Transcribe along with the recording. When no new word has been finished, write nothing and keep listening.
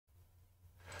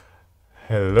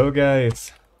Hello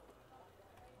guys.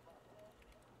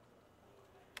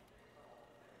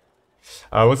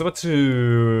 I was about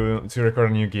to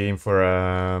record a new game for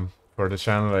the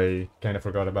channel. I kind of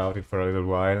forgot about it for a little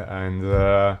while,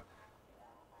 and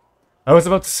I was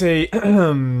about to say, I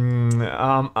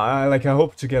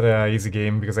hope to get a easy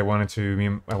game because I wanted to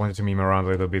meme around a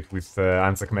little bit with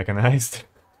ANZAC mechanized.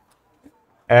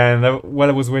 And while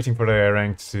I was waiting for the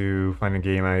rank to find a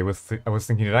game, I was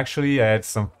thinking that actually I had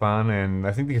some fun, and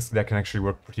I think that can actually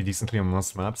work pretty decently on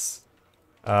most maps.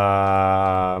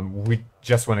 With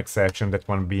just one exception, that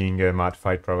one being a mud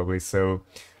fight probably. So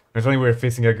not only we're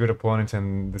facing a good opponent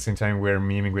and at the same time we're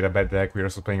memeing with a bad deck, we're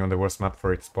also playing on the worst map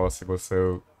for it's possible.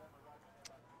 So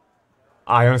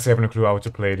I honestly have no clue how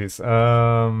to play this.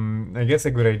 I guess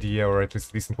a good idea, or at least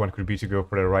a decent one, could be to go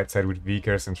for the right side with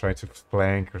Vikers and try to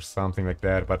flank or something like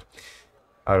that, but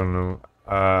I don't know.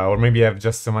 Or maybe I have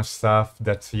just so much stuff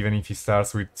that even if he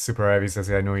starts with super heavies,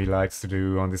 as I know he likes to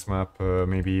do on this map,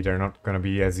 maybe they're not gonna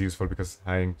be as useful because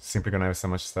I'm simply gonna have so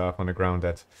much stuff on the ground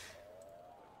that...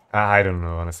 I don't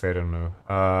know, honestly, I don't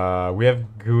know. We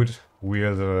have good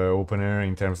wheeled opener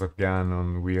in terms of gun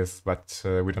on wheels, but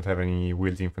we don't have any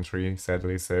wheeled infantry,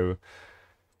 sadly, so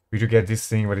we do get this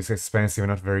thing, but it's expensive and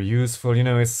not very useful. You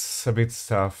know, it's a bit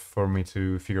tough for me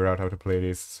to figure out how to play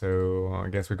this, so I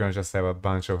guess we're gonna just have a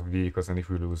bunch of vehicles, and if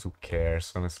we lose, who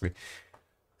cares, honestly.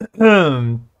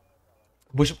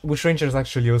 Bush Ranger is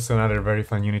actually also another very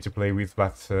fun unit to play with,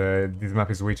 but this map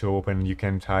is way too open. You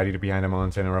can't hide it behind a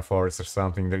mountain or a forest or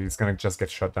something. That it's gonna just get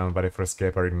shot down by the first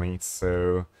Gepard mates,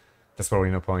 so there's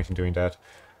probably no point in doing that.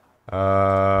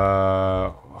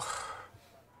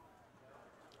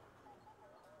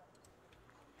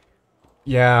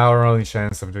 Yeah, our only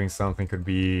chance of doing something could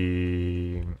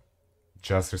be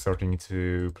just resorting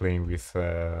to playing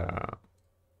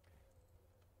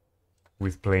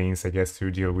with planes, I guess,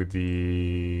 to deal with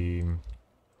his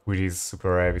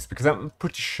super heavies, because I'm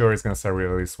pretty sure he's gonna start with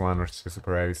at least one or two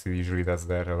super heavies. He usually does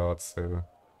that a lot, so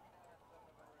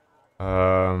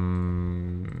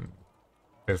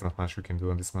there's not much we can do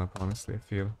on this map, honestly, I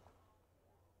feel.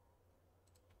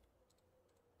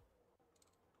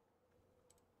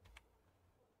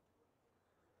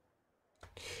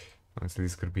 Honestly,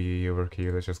 this could be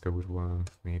overkill. Let's just go with one,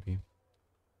 maybe.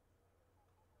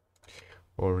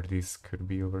 Or this could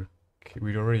be overkill.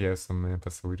 We already have some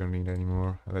meta, so we don't need any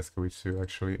more. Let's go with two,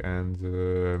 actually,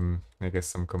 and I guess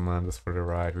some commandos for the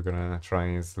right. We're gonna try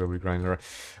and slowly grind the right.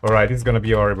 Alright, this is gonna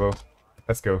be horrible.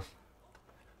 Let's go.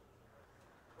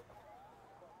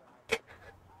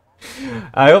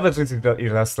 I hope that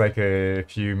it lasts like a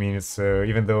few minutes, so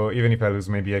even if I lose,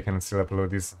 maybe I can still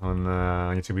upload this on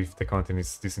YouTube if the content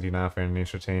is decent enough and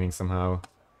entertaining somehow.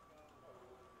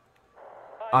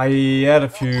 I had a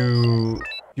few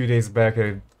days back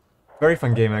a very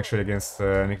fun game actually against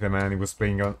Nick the Man. He was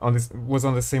playing on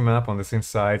the same map, on the same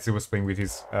sides. He was playing with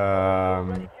his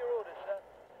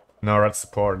NORAD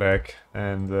support deck,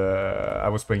 and I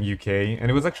was playing UK,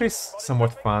 and it was actually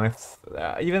somewhat fun.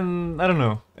 Even, I don't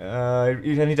know,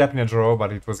 it ended up in a draw,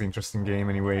 but it was an interesting game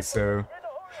anyway, so...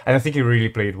 And I think he really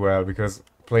played well, because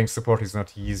playing support is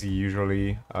not easy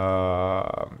usually.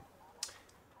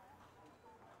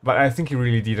 But I think he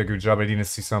really did a good job. I didn't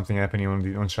see something happening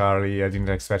on Charlie. I didn't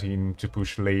expect him to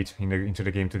push late into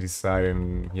the game to this side,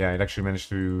 and yeah, it actually managed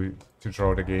to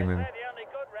draw the game. And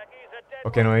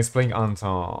okay, no, he's playing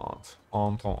Entente.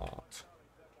 Entente.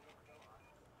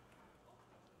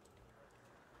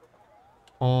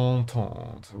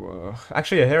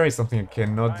 Actually, here is something I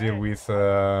cannot deal with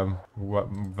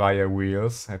via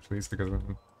wheels, at least, because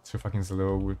I'm too fucking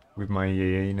slow with my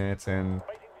AA net, and...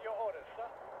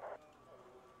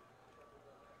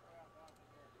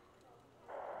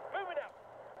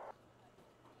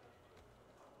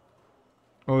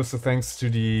 Also, thanks to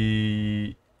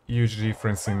the huge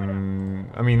difference in...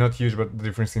 I mean, not huge, but the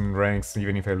difference in ranks,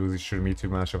 even if I lose, it shouldn't be too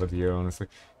much of a deal, honestly.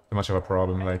 Too much of a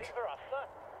problem, like...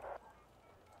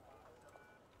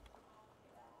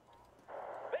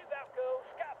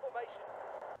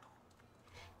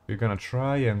 We're gonna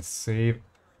try and save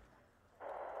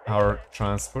our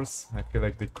transports. I feel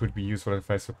like they could be useful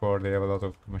if I support. They have a lot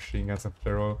of machine guns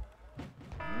after all.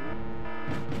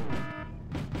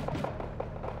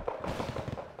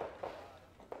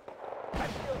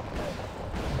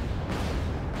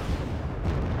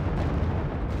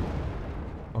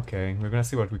 Okay, we're gonna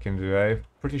see what we can do. I'm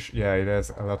pretty sure, yeah, it has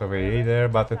a lot of AA there,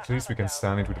 but at least we can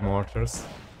stun it with mortars.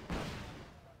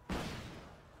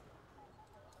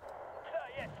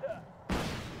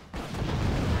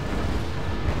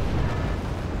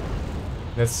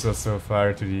 Let's also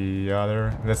fire to the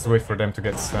other. Let's wait for them to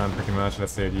get stunned pretty much,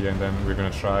 that's the idea, and then we're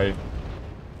gonna try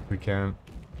We can.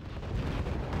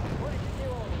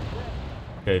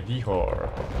 Okay, Vihor.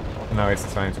 Now it's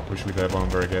time to push with the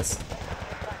bomber, I guess.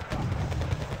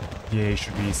 Yeah,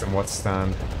 should be somewhat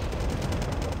stunned.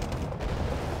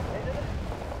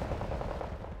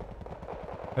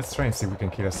 Let's try and see if we can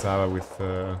kill Asava with...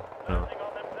 no.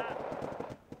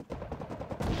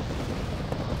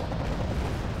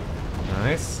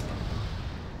 Nice.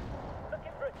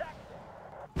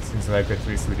 Seems like at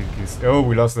least we did kiss. Oh,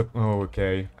 we lost the... Oh,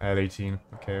 okay. L18.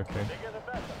 Okay, okay.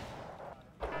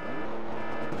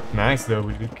 Nice though,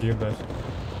 we did kill that.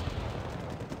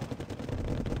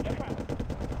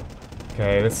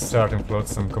 Okay, let's start and float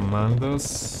some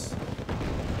commandos.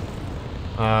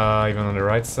 Even on the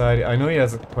right side. I know he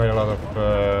has quite a lot of...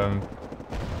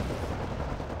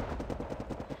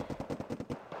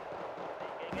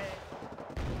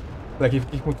 like, if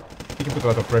he can put a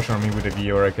lot of pressure on me with the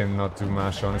V, or I cannot do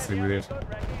much, honestly, with it.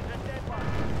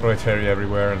 Proletariat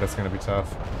everywhere, and that's gonna be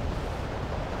tough.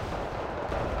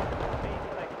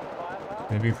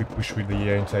 Maybe if we push with the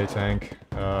anti-tank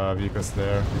vehicles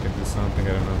there, we can do something,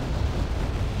 I don't know.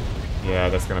 Yeah,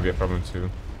 that's gonna be a problem too.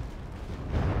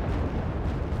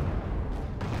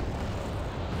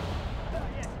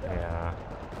 Yeah.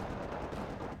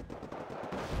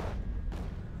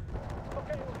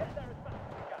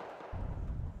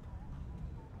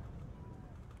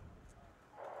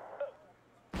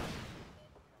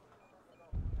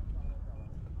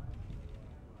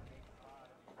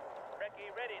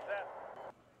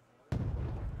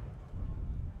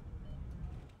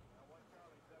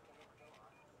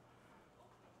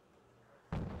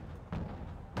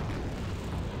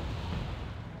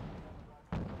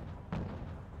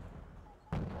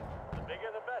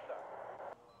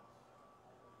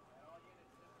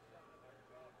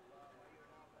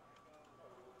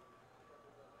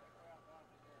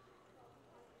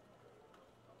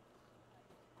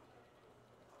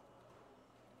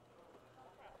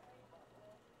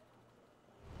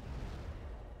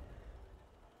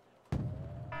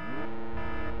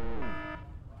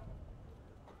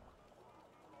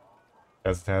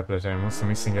 That's the tablet. I'm also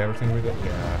missing everything with it.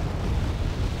 Yeah.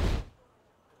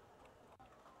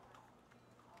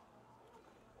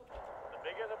 The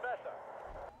bigger the better.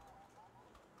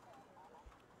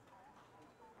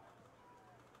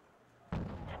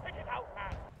 Spit it out,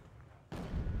 man.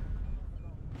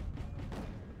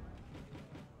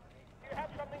 Do you have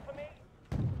something for me?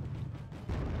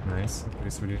 Nice. At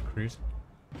least we did crit. Step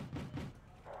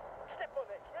on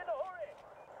it. We're in a hurry.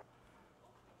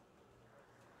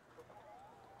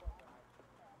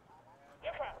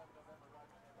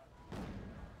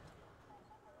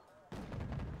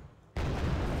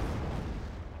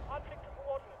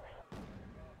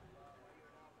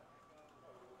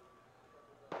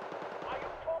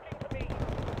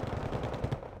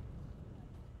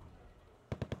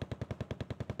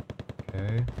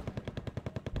 Okay.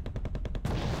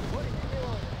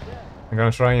 I'm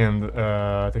gonna try and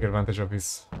take advantage of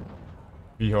his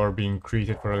Vihor being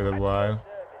created for a little while.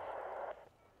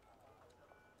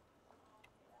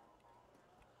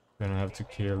 Then I have to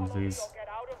kill these.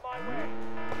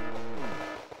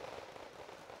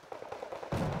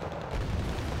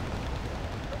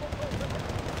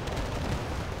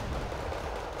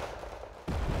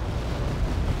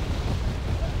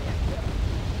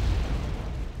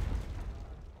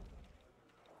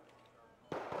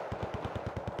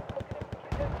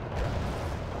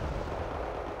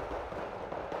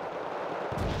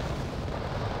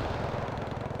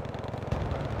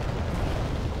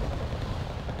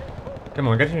 Come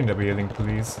on, get in the building,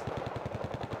 please.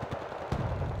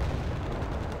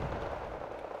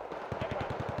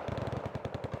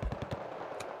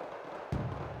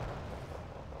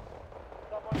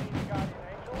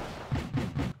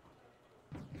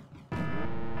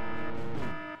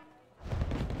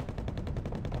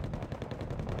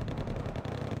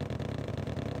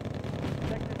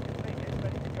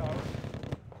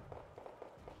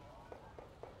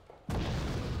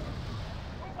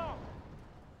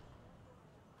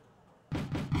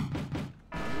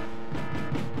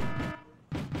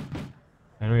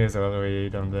 I know he has a lot of AA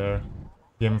down there.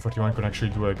 The M41 could actually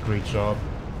do a great job.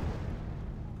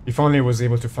 If only I was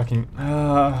able to fucking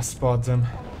spot them.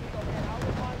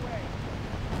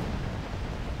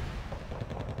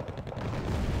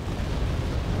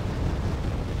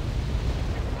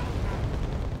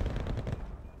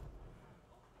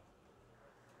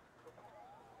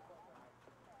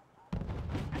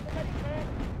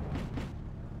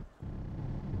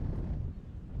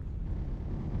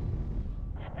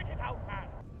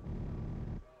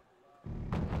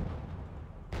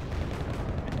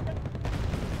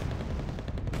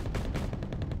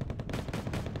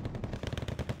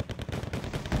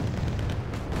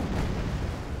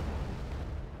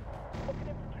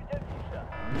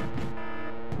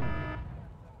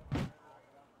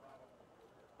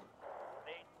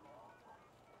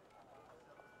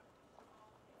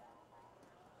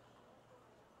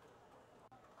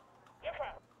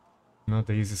 Not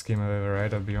the easiest game I've ever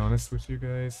had, I'll be honest with you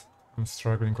guys. I'm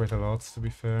struggling quite a lot, to be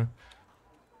fair.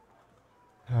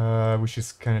 Which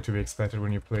is kind of to be expected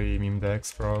when you play meme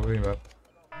decks, probably, but...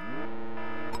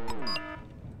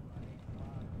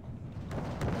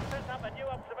 Set up a new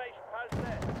observation post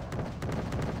there.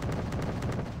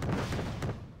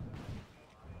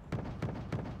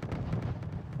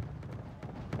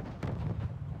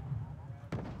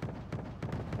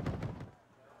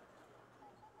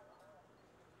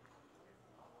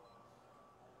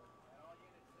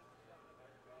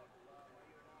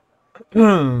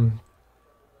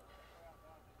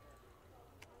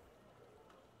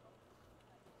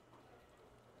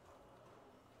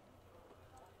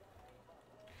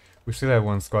 We still have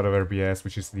one squad of RBS,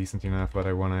 which is decent enough, but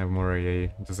I want to have more AA.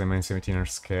 Those MN17 are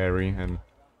scary and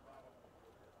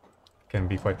can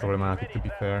be quite problematic, to be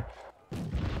fair.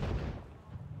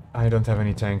 I don't have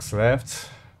any tanks left.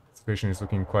 Situation is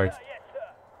looking quite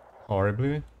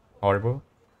horrible. Horrible.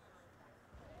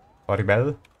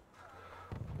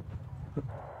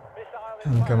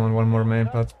 Come on, one more man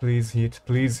pot, please hit,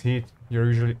 please hit. You're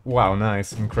usually... Wow,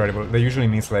 nice, incredible. They usually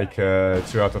miss like 2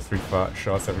 out of 3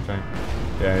 shots every time.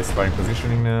 Yeah, it's firing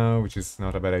positioning now, which is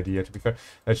not a bad idea, to be fair.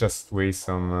 Let's just waste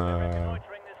some...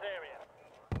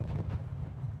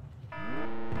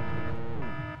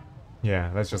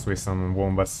 Yeah, let's just waste some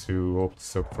wombats to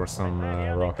soak for some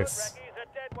rockets.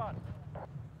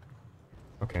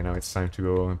 Okay, now it's time to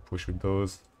go and push with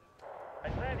those.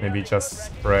 Maybe just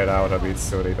spread out a bit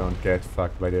so they don't get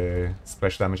fucked by the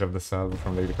splash damage of the salvo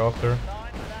from the helicopter.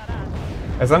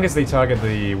 As long as they target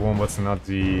the wombats and not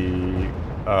the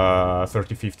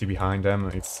 30-50 behind them,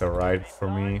 it's alright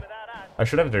for me. I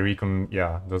should have the recon...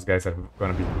 Yeah, those guys are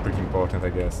gonna be pretty important,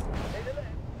 I guess.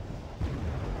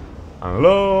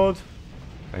 Unload!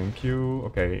 Thank you.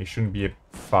 Okay, it shouldn't be a...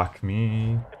 Fuck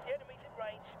me.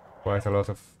 Quite a lot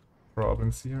of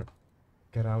problems here.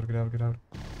 Get out, get out, get out.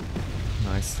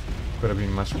 Nice. Could have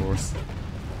been much worse.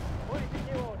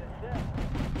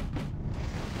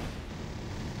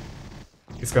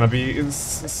 It's gonna be... It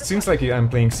seems like I'm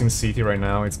playing SimCity right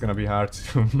now. It's gonna be hard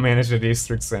to manage the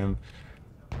districts, and...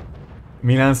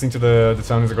 Milans into the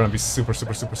towns are gonna be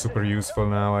super useful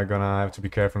now. I'm gonna have to be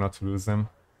careful not to lose them.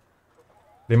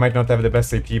 They might not have the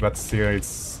best AP, but still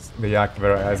they act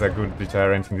as a good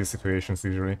deterrent in these situations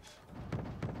usually.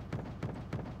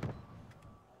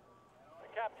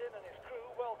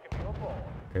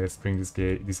 Okay, let's bring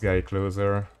this guy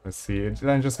closer. Let's see.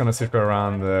 I'm just gonna circle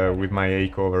around with my A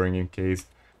covering in case.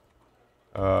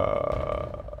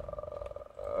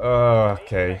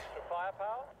 Okay.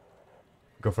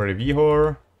 Go for a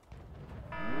Vihor.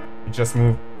 You just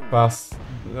move past.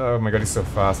 Oh my god, he's so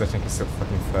fast. I think he's so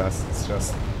fucking fast. It's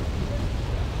just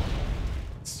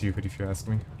stupid if you ask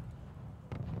me.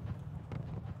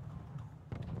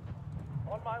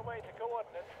 On my way to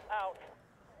coordinates, out.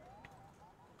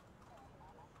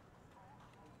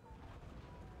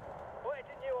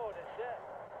 Waiting new orders, sir.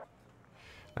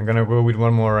 I'm gonna go with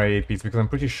one more AA piece because I'm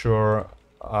pretty sure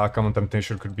Common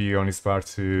Temptation could be on his part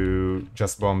to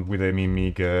just bomb with the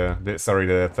MiG,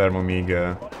 the Thermo MiG,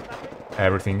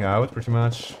 everything out pretty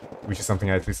much, which is something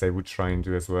at least I would try and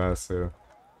do as well. So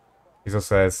he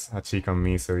also has a cheek on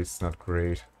me, so it's not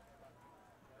great.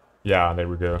 Yeah, there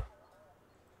we go.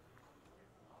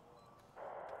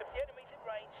 If the enemy's in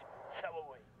range, so are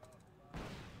we.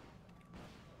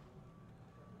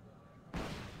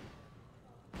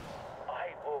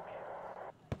 I will kill.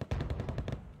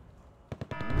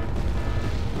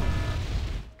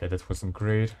 Okay, that wasn't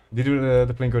great. Did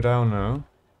the plane go down? No.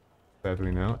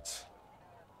 Sadly not.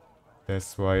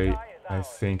 That's why I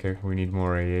think we need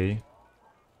more AA.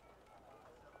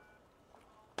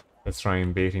 Let's try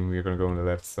and bait him. We're gonna go on the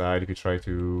left side if you try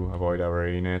to avoid our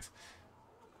AA net.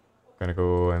 Gonna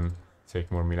go and take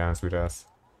more Milans with us.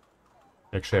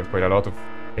 We actually have quite a lot of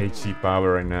HE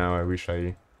power right now. I wish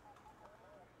I...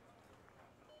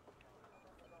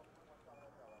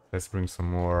 Let's bring some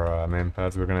more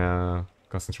manpads. We're gonna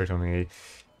concentrate on the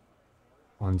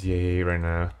AA right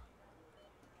now.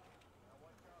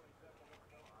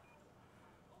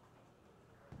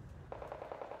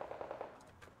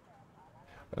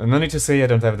 No need to say I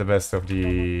don't have the best of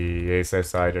the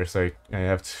ASS either, so I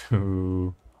have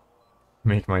to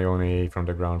make my own AA from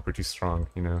the ground pretty strong,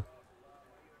 you know.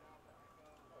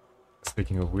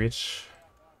 Speaking of which...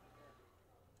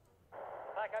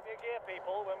 Pack up your gear,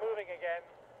 people. We're moving again.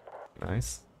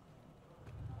 Nice.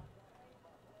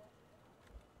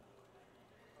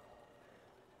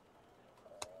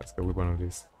 Let's go with one of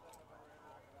these.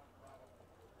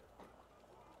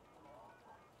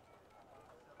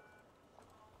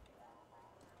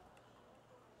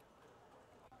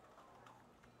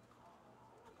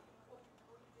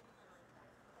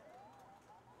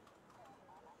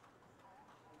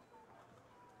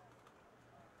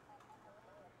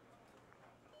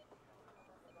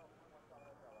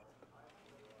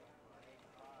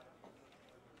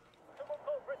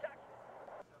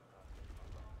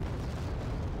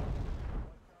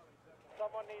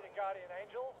 need a guardian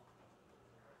angel?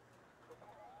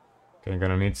 Okay, I'm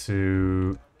gonna need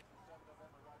to...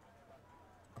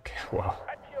 Okay, wow.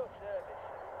 At your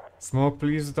service. Smoke,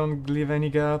 please don't leave any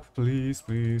gap. Please,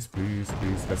 please, please,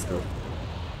 please. Let's go.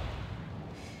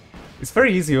 It's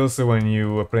very easy also when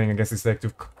you are playing against this deck to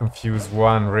confuse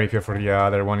one rapier for the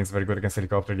other. One is very good against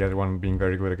helicopter, the other one being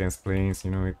very good against planes. You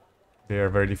know, they are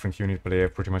very different units, but they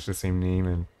have pretty much the same name,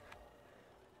 and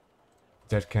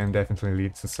that can definitely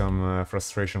lead to some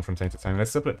frustration from time to time.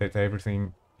 Let's update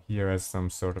everything here as some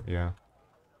sort of, yeah.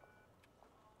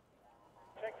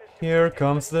 Here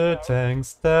comes the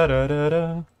tanks, da da da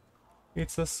da.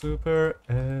 It's a super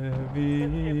heavy.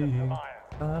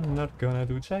 I'm not gonna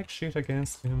do jack shit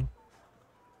against him.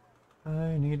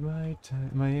 I need my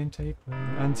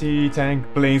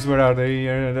anti-tank planes. Where are they?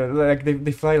 Like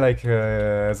they fly like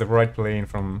as a right plane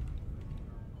from.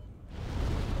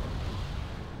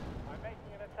 I'm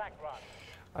making an attack run.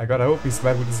 I gotta hope he's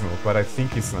bad with the smoke, but I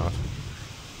think he's not.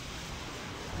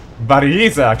 But he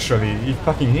is actually. He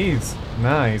fucking is.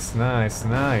 Nice, nice,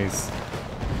 nice.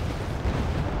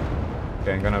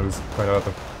 Okay, I'm gonna lose quite a lot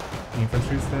of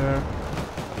infantries there.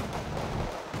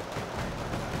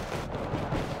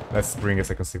 Let's bring a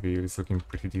second CPU. It's looking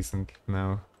pretty decent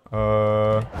now.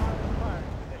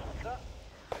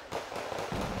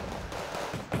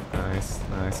 Nice,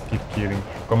 nice. Keep killing.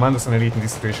 Commandos and elite in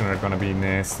this situation are gonna be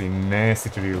nasty, nasty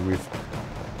to deal with.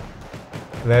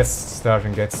 Let's start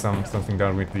and get something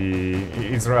done with the...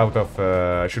 It's out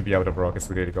of... should be out of rockets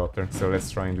with the helicopter. So let's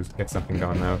try and just get something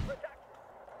done now.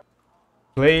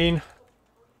 Plane!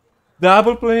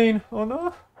 Double plane! Oh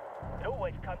no! It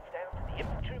always comes down to the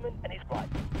infantryman and his right.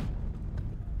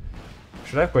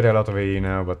 Should have quite a lot of AE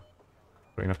now, but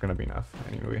probably not gonna be enough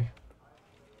anyway.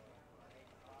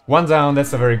 One down,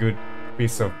 that's a very good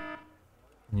piece of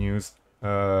news.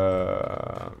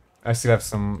 I still have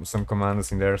some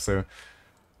commandos in there, so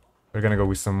we're gonna go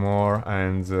with some more,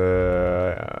 and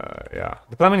yeah.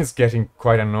 The plumbing is getting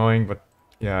quite annoying, but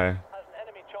yeah. Has an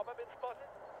enemy chopper been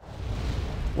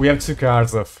spotted? We have 2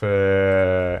 cards of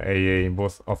AA,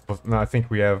 both. No, I think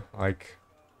we have like,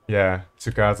 yeah,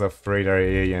 2 cards of radar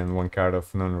AA and 1 card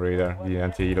of non-radar, the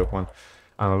anti-EDOC one.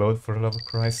 Unload, for the love of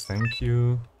Christ, thank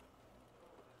you.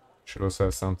 Should also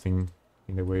have something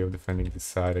in the way of defending this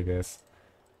side, I guess.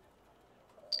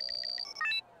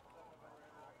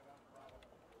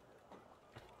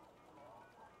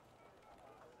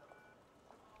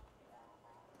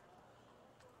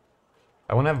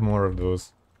 I want to have more of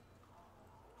those.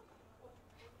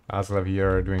 Aslav here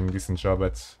are doing a decent job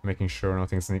at making sure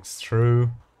nothing sneaks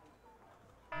through.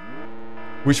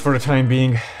 Which for the time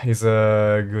being is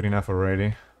good enough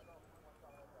already.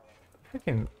 I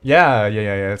can... Yeah,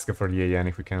 let's go for the AN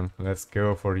if we can. Let's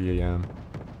go for the AN. The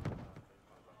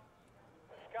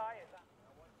sky is up.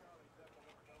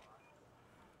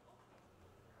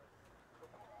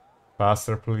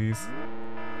 Faster, please.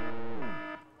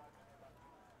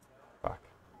 Fuck.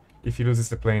 If he loses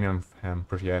the plane, I'm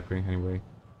pretty happy anyway.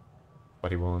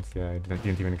 But he won't, yeah, I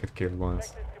didn't even get killed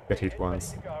once. Get hit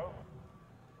once.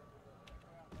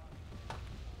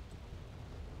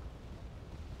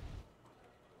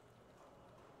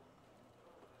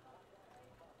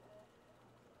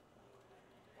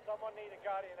 Someone need a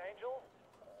guardian angel?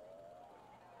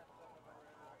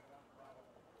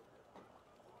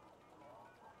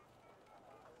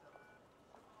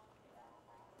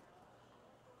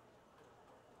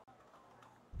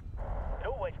 It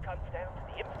always comes down to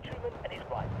the infantryman and his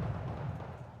right.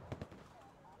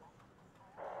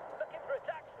 Looking for a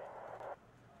taxi.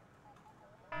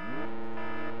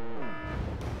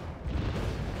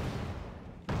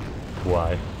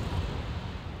 Why?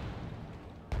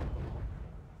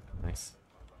 Nice.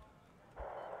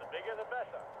 The bigger the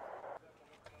better.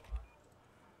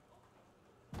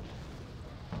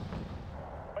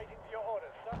 Waiting for your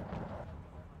orders, sir.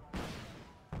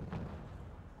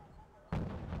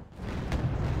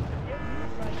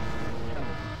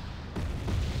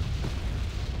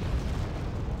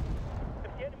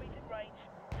 If the enemy's in range,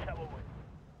 so are we.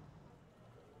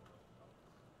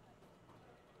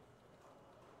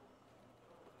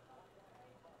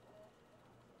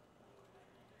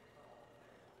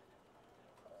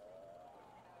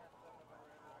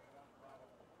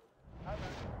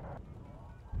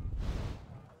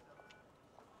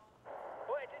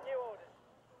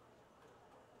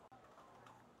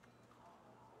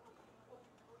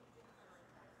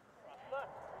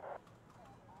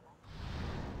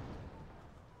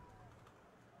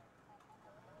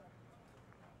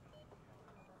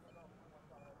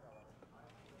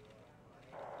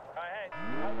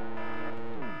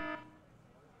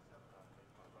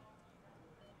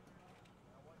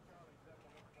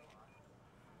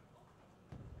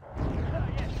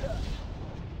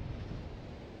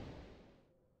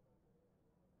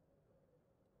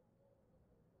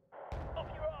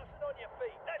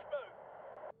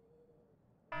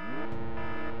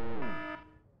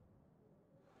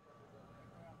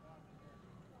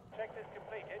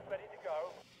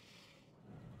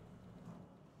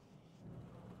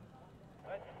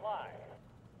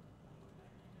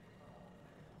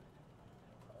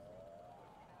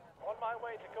 my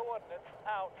way to coordinates.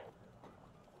 Out.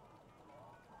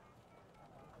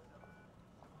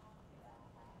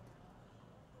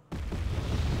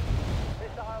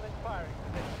 Missile in firing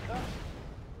position, sir.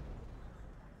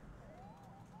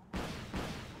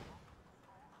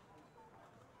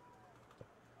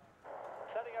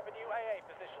 Setting up a new AA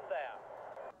position there.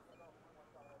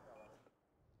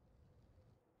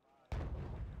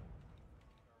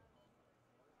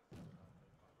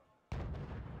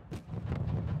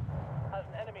 Has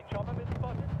an enemy chopper been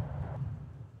spotted?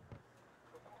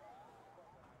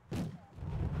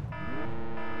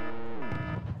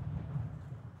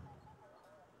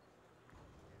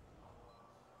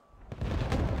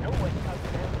 No West Coast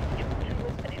man,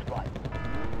 infantryman and his right.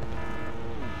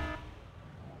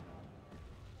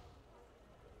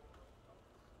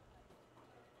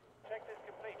 Check this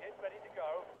completed, ready to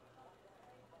go.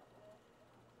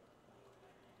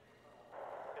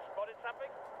 You spotted something?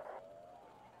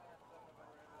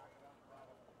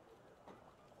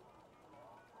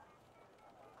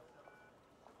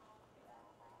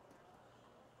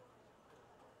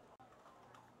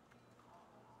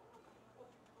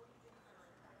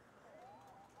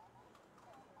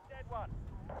 Dead one.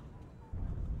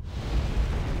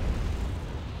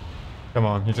 Come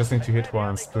on, you just need to hit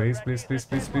once, please, please, please,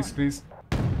 please, please, please.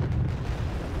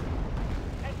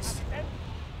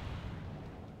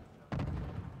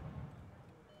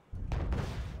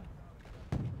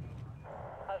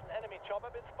 Has an enemy chopper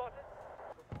been spotted?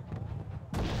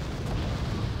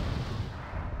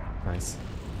 Nice.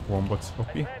 Wombat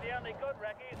OP. They're the only good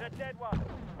recce is a dead one.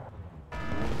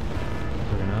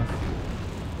 Good enough.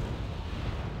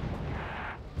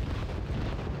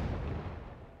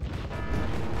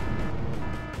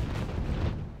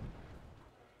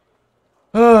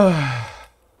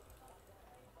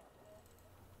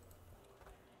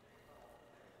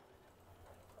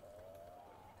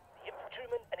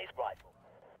 Infantryman and his rifle.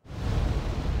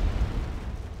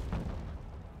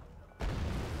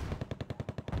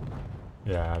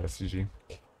 Yeah, that's GG.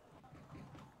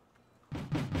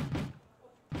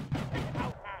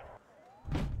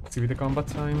 See with the combat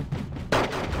time. Do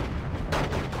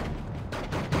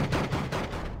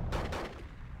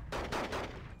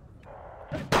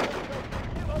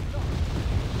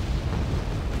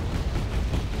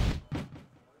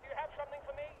you have something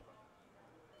for me?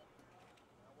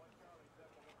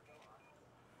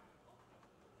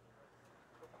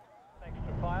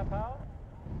 Extra firepower?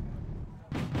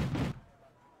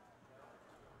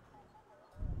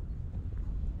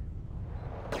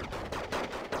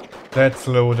 That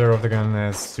loader of the gun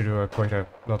has to do quite a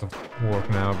lot of work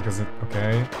now because it,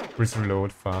 okay, please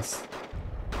reload fast.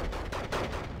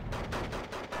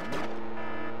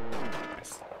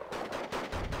 Nice.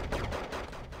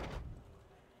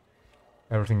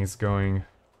 Everything is going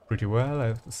pretty well, I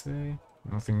have to say.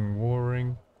 Nothing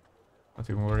worrying,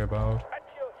 nothing to worry about. At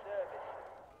your service.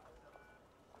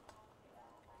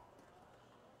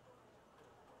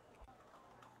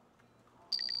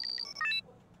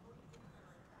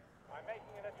 I'm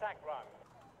making an attack run.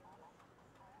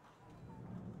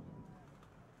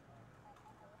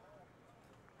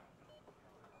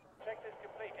 Check this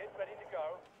completed, ready to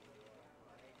go.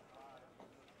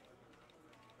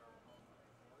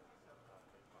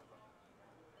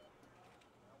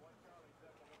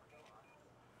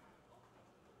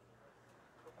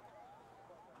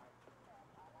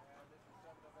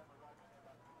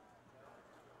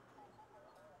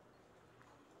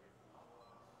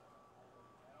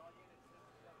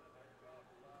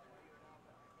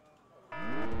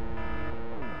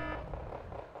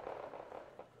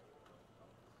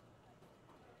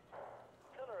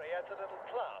 Artillery adds a little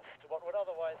class to what would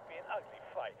otherwise be an ugly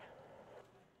fight.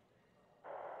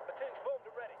 Platoons formed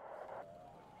and ready.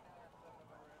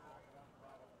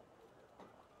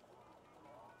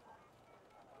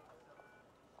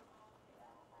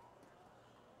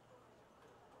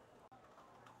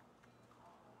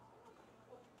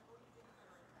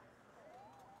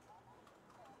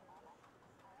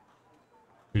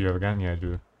 Do you have a gun? Yeah, I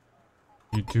do.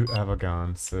 You do have a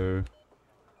gun, so...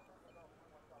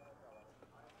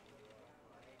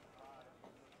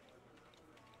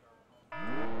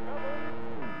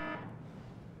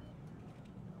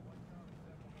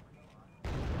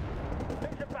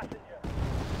 Who's a passenger?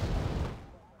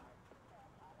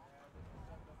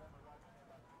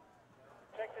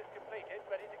 Check this completed,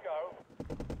 ready to go.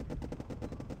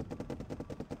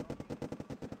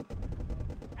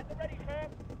 At the ready, sir.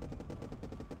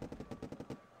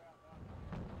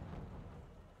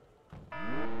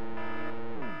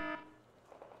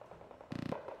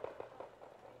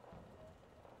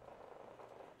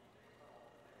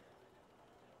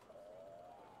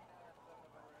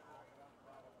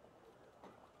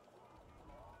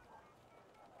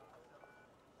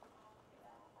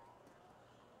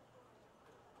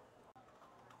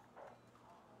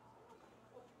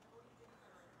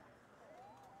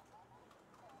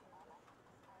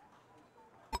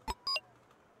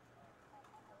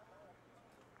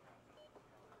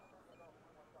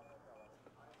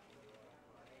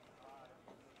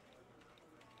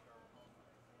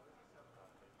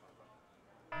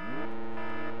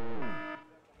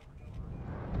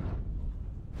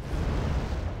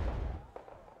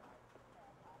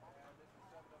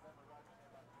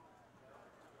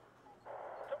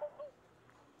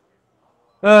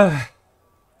 Uh,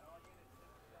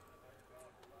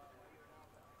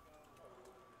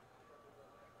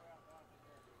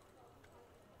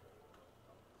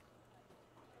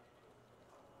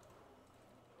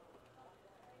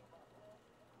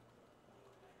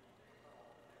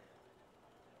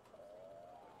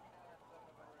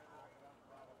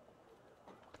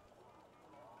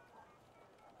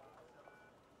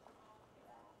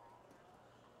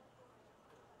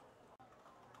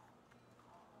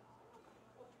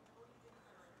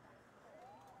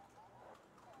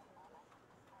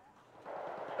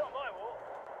 It's not my war.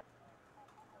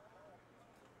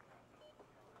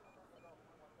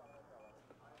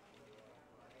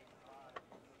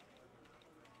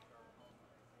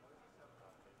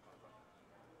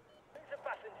 It's a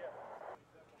passenger.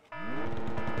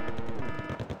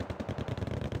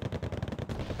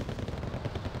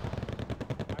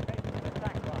 I'm making an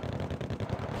attack run.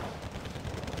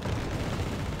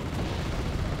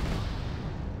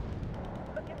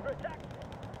 Looking for attack.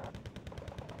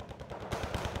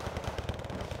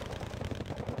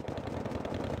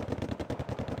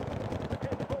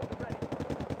 Okay, the ball's ready.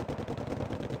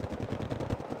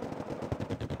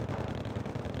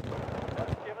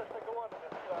 Just give us the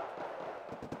coordinates, sir.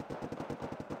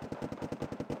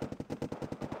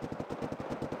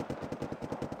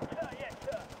 Sir, yes,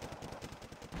 sir.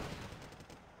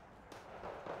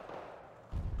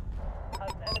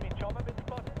 Has an enemy chopper been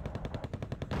spotted?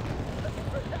 Looking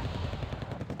for attack.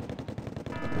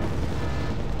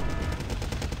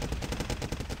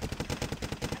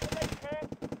 Enemy camp.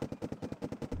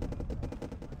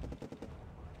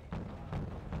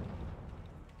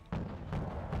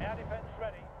 Air defense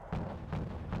ready.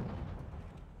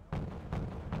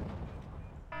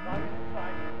 Target in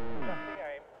sight. Adjusting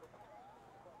aim.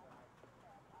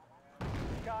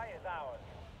 Sky is ours.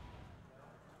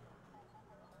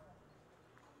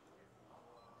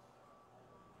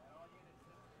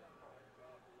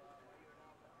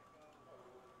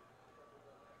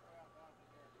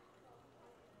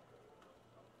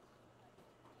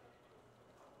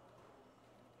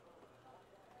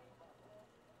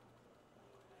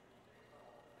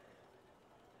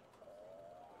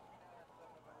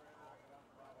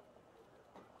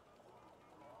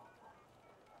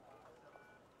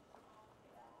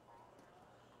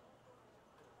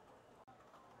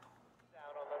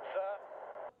 Down on them, sir.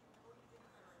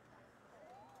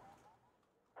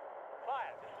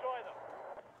 Fire, destroy them.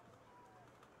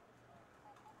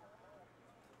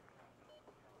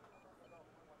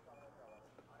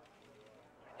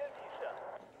 Duty, sir.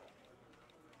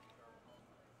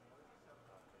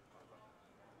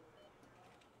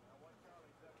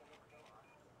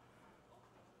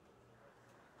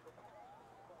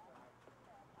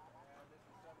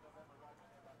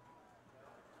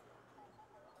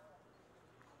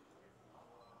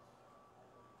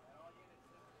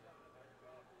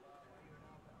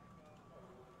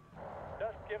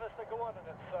 Just give us the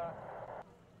coordinates, sir.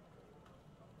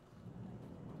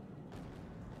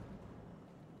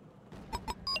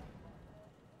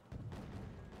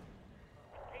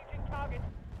 Engaging target.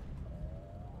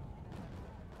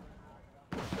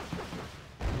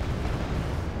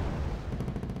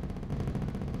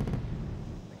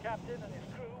 The captain and his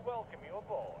crew welcome you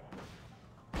aboard.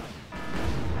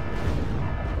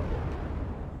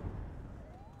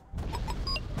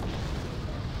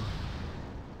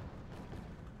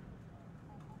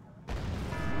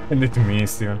 Send it to me,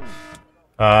 Steven.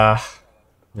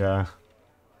 Yeah.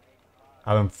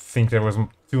 I don't think there was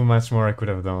too much more I could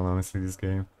have done, honestly, this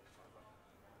game.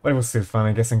 But it was still fun.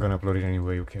 I guess I'm gonna upload it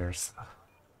anyway, who cares?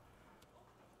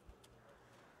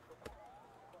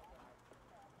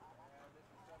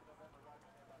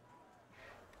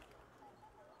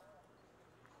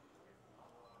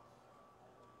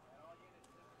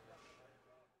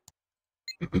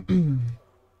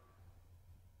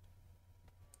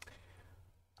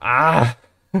 Ah!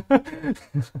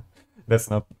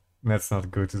 That's not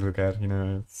good to look at, you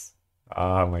know, it's...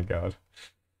 Oh my god.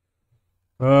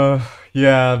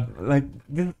 Yeah, like,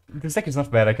 this deck is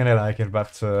not bad, I kinda like it,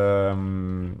 but,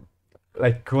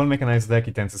 like, cool mechanized deck,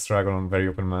 it tends to struggle on very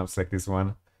open maps like this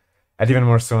one. And even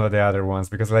more so than the other ones,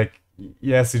 because, like,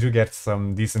 yes, you do get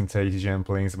some decent ATGM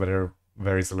planes, but they're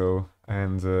very slow.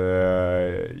 And,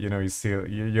 you know,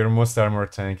 your most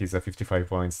armored tank is a 55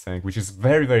 points tank, which is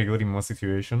very, very good in most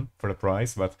situations for the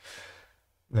price, but,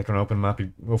 like, on open map,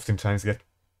 you oftentimes get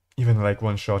even, like,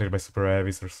 one-shotted by super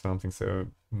heavies or something, so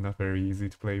not very easy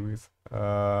to play with.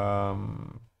 I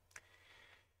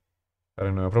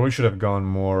don't know, probably should have gone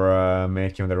more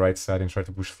Makey on the right side and try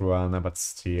to push through Alna, but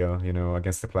still, you know,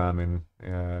 against the Plamen,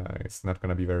 it's not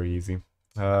gonna be very easy.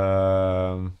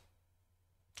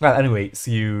 Well, anyway,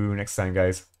 see you next time,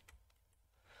 guys.